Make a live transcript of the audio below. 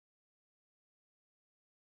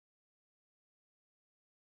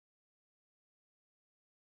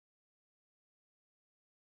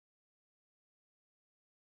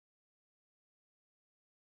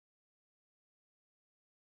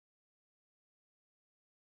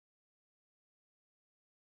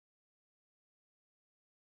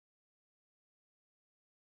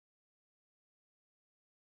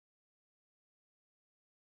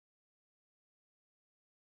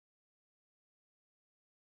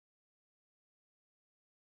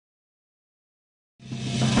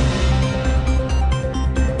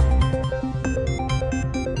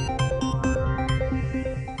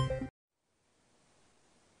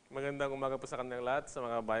magandang umaga po sa kanilang lahat sa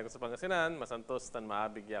mga bayan ko sa Pangasinan, masantos, tan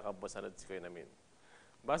maabig, yakab po sa ko namin.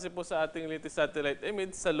 Base po sa ating latest satellite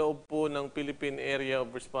image, sa loob po ng Philippine Area of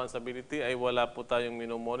Responsibility ay wala po tayong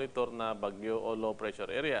minomonitor na bagyo o low pressure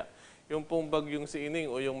area. Yung pong bagyong si Ining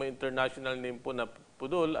o yung may international name po na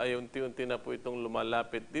Pudol ay unti-unti na po itong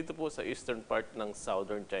lumalapit dito po sa eastern part ng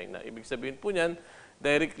southern China. Ibig sabihin po niyan,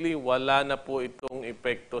 directly wala na po itong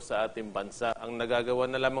epekto sa ating bansa. Ang nagagawa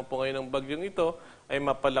na lamang po ngayon ng bagyong ito ay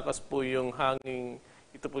mapalakas po yung hanging,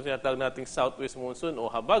 ito po sinatawag nating southwest monsoon o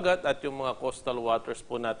habagat at yung mga coastal waters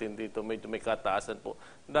po natin dito medyo may kataasan po.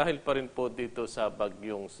 Dahil pa rin po dito sa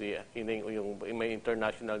bagyong si Ining o yung may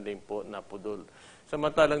international name po na Pudol.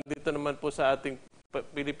 Samantalang dito naman po sa ating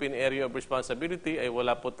Philippine Area of Responsibility ay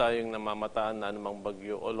wala po tayong namamataan na anumang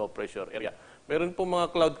bagyo o low pressure area. Meron po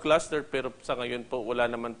mga cloud cluster pero sa ngayon po wala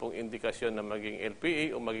naman pong indikasyon na maging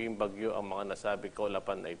LPA o maging bagyo ang mga nasabi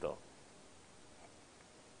kaulapan na ito.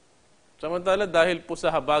 Samantala dahil po sa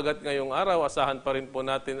habagat ngayong araw, asahan pa rin po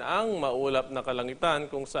natin ang maulap na kalangitan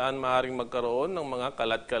kung saan maaaring magkaroon ng mga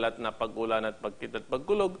kalat-kalat na pag-ulan at pagkit at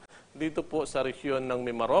pagkulog dito po sa resyon ng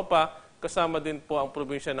Mimaropa. Kasama din po ang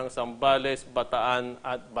probinsya ng Zambales, Bataan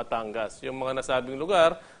at Batangas. Yung mga nasabing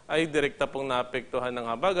lugar ay direkta pong naapektuhan ng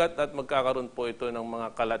habagat at magkakaroon po ito ng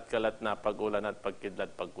mga kalat-kalat na pag-ulan at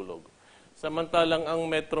pagkidlat pagkulog. Samantalang ang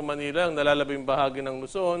Metro Manila, ang nalalabing bahagi ng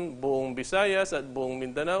Luzon, buong Visayas at buong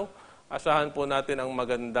Mindanao, asahan po natin ang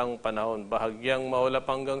magandang panahon. Bahagyang maulap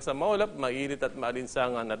hanggang sa maulap, mainit at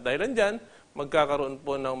maalinsangan. At dahil dyan, magkakaroon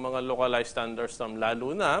po ng mga localized thunderstorm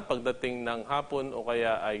lalo na pagdating ng hapon o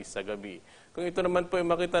kaya ay sa gabi. Kung ito naman po ay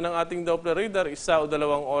makita ng ating Doppler radar, 1 o 2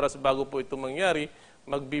 oras bago po ito mangyari,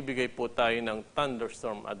 magbibigay po tayo ng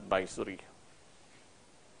thunderstorm advisory.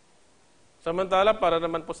 Samantala, para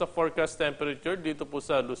naman po sa forecast temperature dito po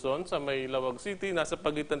sa Luzon, sa may Lawag City, nasa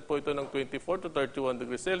pagitan po ito ng 24 to 31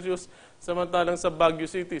 degrees Celsius. Samantalang sa Baguio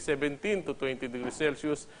City, 17 to 20 degrees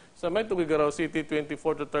Celsius. Sa may Tuguegarao City,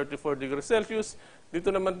 24 to 34 degrees Celsius. Dito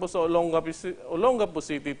naman po sa Olongapo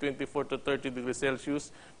City, 24 to 30 degrees Celsius.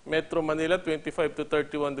 Metro Manila, 25 to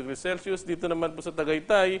 31 degrees Celsius. Dito naman po sa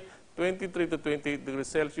Tagaytay, 23 to 28 degrees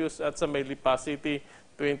Celsius. At sa may Lipa City,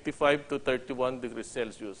 25 to 31 degrees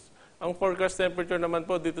Celsius. Ang forecast temperature naman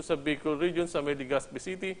po dito sa Bicol Region sa may Legazpi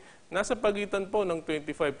City, nasa pagitan po ng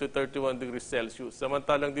 25 to 31 degrees Celsius.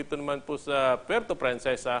 Samantalang dito naman po sa Puerto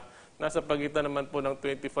Princesa, nasa pagitan naman po ng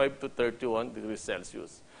 25 to 31 degrees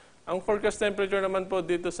Celsius. Ang forecast temperature naman po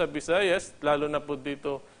dito sa Visayas, lalo na po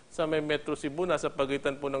dito sa may Metro Cebu, nasa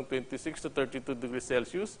pagitan po ng 26 to 32 degrees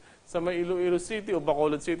Celsius. Sa may Iloilo City o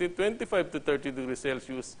Bacolod City, 25 to 30 degrees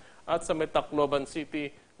Celsius. At sa may Tacloban City,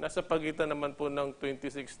 nasa pagitan naman po ng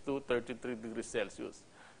 26 to 33 degrees Celsius.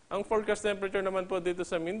 Ang forecast temperature naman po dito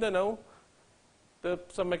sa Mindanao,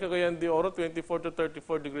 sa may Cagayan de Oro, 24 to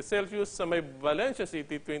 34 degrees Celsius. Sa may Valencia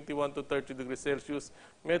City, 21 to 30 degrees Celsius.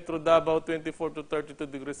 Metro Davao, 24 to 32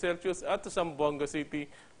 degrees Celsius. At sa Zamboanga City,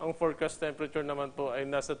 ang forecast temperature naman po ay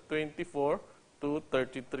nasa 24 to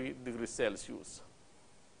 33 degrees Celsius.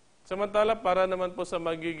 Samantala, para naman po sa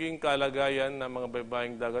magiging kalagayan ng mga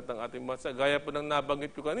baybaying dagat ng ating bansa, gaya po ng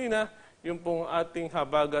nabanggit ko kanina, yung pong ating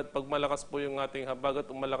habagat, pag malakas po yung ating habagat,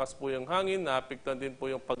 malakas po yung hangin, naapektuhan din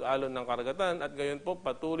po yung pag-alon ng karagatan, at ngayon po,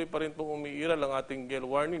 patuloy pa rin pong umiiral ang ating gale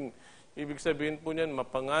warning. Ibig sabihin po niyan,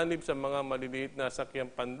 mapanganib sa mga maliliit na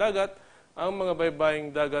sakyang pandagat, ang mga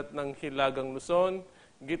baybaying dagat ng Hilagang Luzon,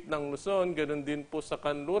 Gitnang Luzon, ganoon din po sa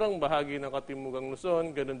kanlurang bahagi ng Katimugang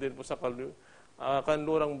Luzon, ganoon din po sa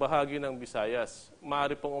kanlurang bahagi ng Visayas.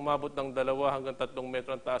 Maaari pong umabot ng 2 hanggang 3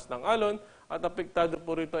 metro ang taas ng alon at apektado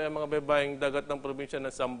po rito ay mga baybaying dagat ng probinsya ng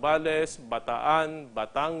Zambales, Bataan,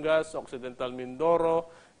 Batangas, Occidental Mindoro,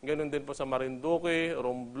 ganoon din po sa Marinduque,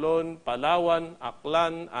 Romblon, Palawan,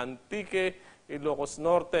 Aklan, Antique, Ilocos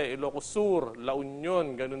Norte, Ilocos Sur, La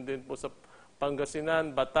Union, ganoon din po sa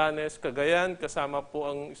Pangasinan, Batanes, Cagayan, kasama po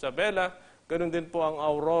ang Isabela, ganoon din po ang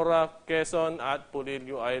Aurora, Quezon at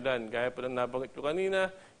Polillo Island. Gaya po ng nabanggit ko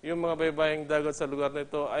kanina, yung mga baybaying dagat sa lugar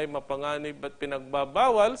nito ay mapanganib at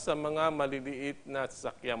pinagbabawal sa mga maliliit na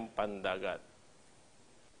sasakyang pandagat.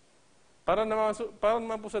 Para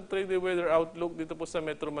naman po sa 3-day weather outlook dito po sa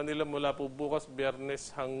Metro Manila mula po bukas,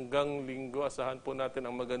 Biyernes hanggang Linggo, asahan po natin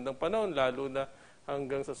ang magandang panahon, lalo na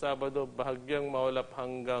hanggang sa Sabado, bahagyang maulap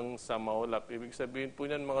hanggang sa maulap. Ibig sabihin po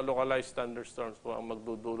niyan, mga localized thunderstorms po ang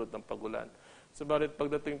magdudulot ng pagulan. Subalit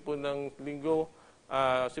pagdating po ng Linggo,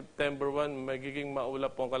 September 1, magiging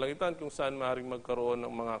maulap po ang kalangitan kung saan maaaring magkaroon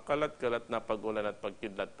ng mga kalat-kalat na pagulan at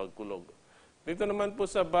pagkidlat pagkulog. Dito naman po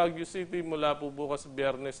sa Baguio City, mula po bukas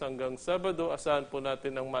Biyernes hanggang Sabado, asahan po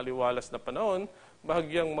natin ang maliwalas na panahon,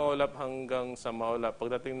 bahagyang maulap hanggang sa maulap.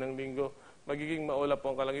 Pagdating ng Linggo, magiging maulap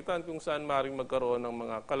po ang kalangitan kung saan maaaring magkaroon ng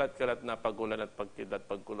mga kalat-kalat na pagulan at pagkidlat,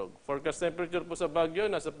 pagkulog. Forecast temperature po sa Baguio,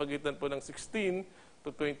 nasa pagitan po ng 16 to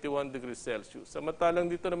 21 degrees Celsius. Samantalang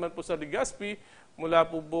dito naman po sa Legazpi, mula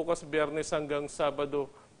po bukas Biyernes hanggang Sabado,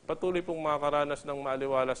 patuloy pong makakaranas ng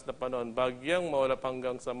maaliwalas na panahon. Bagyang maulap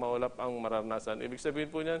hanggang sa maulap ang mararanasan. Ibig sabihin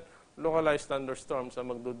po niyan, localized thunderstorms ang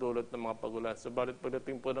magdudulot ng mga pagulan. Subalit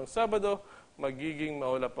pagdating po ng Sabado, magiging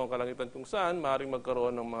maulap po ang kalangitan kung saan maaaring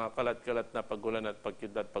magkaroon ng mga kalat-kalat na pagulan at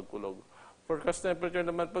pagkidlat, pagkulog. Forecast temperature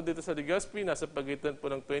naman po dito sa Legazpi, nasa pagitan po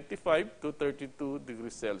ng 25 to 32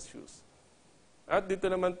 degrees Celsius. At dito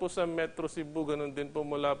naman po sa Metro Cebu, ganun din po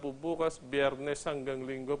mula po bukas, Biyernes hanggang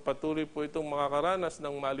Linggo, patuloy po itong makakaranas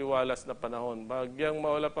ng maliwalas na panahon. Bagyang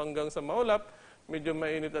maulap hanggang sa maulap, medyo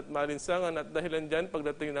mainit at malinsangan at dahilan dyan,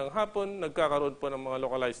 pagdating ng hapon, nagkakaroon po ng mga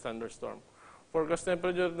localized thunderstorm. Forecast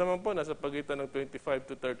temperature naman po, nasa pagitan ng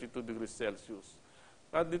 25 to 32 degrees Celsius.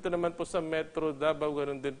 At dito naman po sa Metro Davao,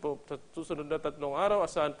 ganun din po sa susunod na 3 araw,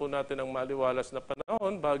 asahan po natin ang maliwalas na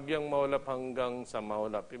panahon, bagyang maulap hanggang sa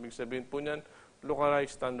maulap. Ibig sabihin po niyan,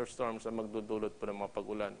 localized thunderstorms ang magdudulot po ng mga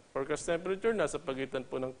pagulan. Forecast temperature, nasa pagitan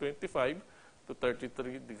po ng 25 to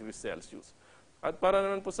 33 degrees Celsius. At para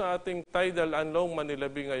naman po sa ating tidal and low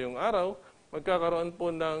manilabi ngayong araw, magkakaroon po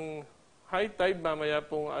ng high tide mamaya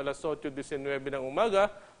pong alas 8:19 ng umaga,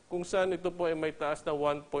 kung saan ito po ay may taas na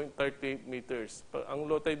 1.38 meters. Ang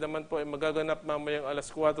low tide naman po ay magaganap mamayang alas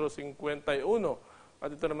 4:51 at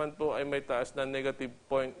ito naman po ay may taas na negative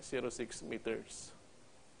 0.06 meters.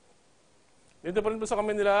 Dito pa rin po sa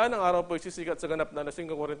Kamaynilaan, ang araw po ay sisikat sa ganap na alas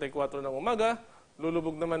 5:44 ng umaga,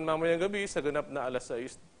 lulubog naman mamayang gabi sa ganap na alas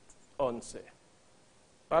 6:11.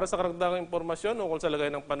 Para sa karagdagang impormasyon ukol sa lagay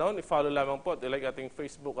ng panahon, i-follow lamang po at i-like ating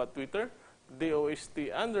Facebook at Twitter,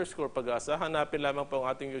 DOST_PAGASA. Hanapin lamang po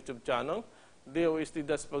ang ating YouTube channel,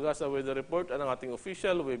 DOST-PAGASA Weather Report at ang ating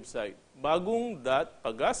official website,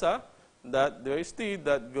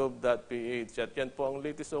 bagong.pagasa.dost.gov.ph. At yan po ang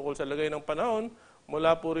latest ukol sa lagay ng panahon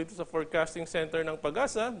mula po rito sa Forecasting Center ng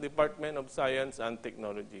Pag-asa, Department of Science and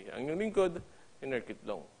Technology. Ang inyong lingkod,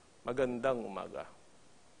 Quitlong. Magandang umaga.